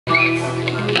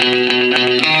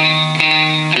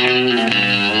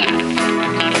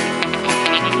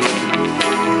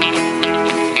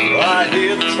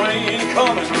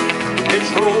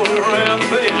rolling around the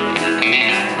bend.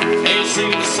 Ain't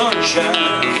seen the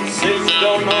sunshine, says you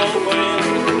don't know when.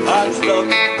 I'm stuck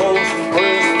in Folsom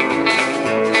prison,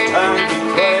 time to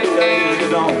drag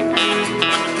it on.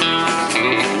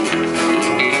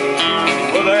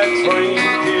 Well, that train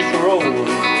keeps rolling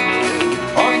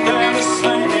on down to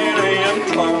San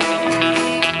Antonio.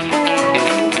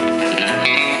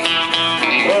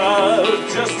 Well, I was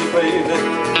just a baby,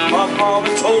 my mama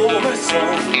told me,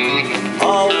 son,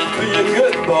 I'll be a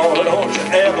good boy, don't you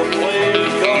ever play a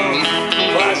gun.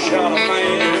 Well, I shot a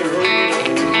man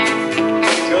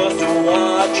just to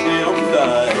watch him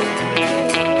die.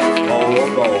 Oh,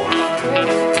 boy.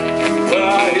 Well,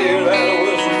 I hear that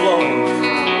whistle blowing,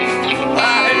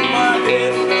 I hang my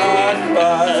head and I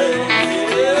cry.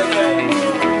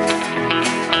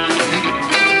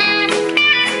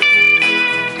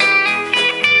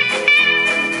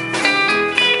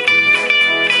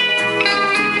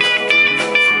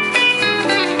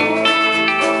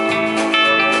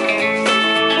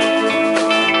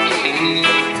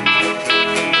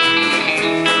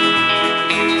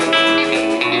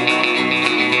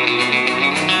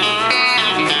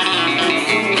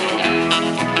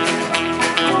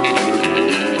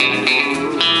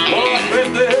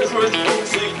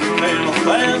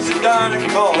 Fancy dining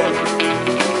car,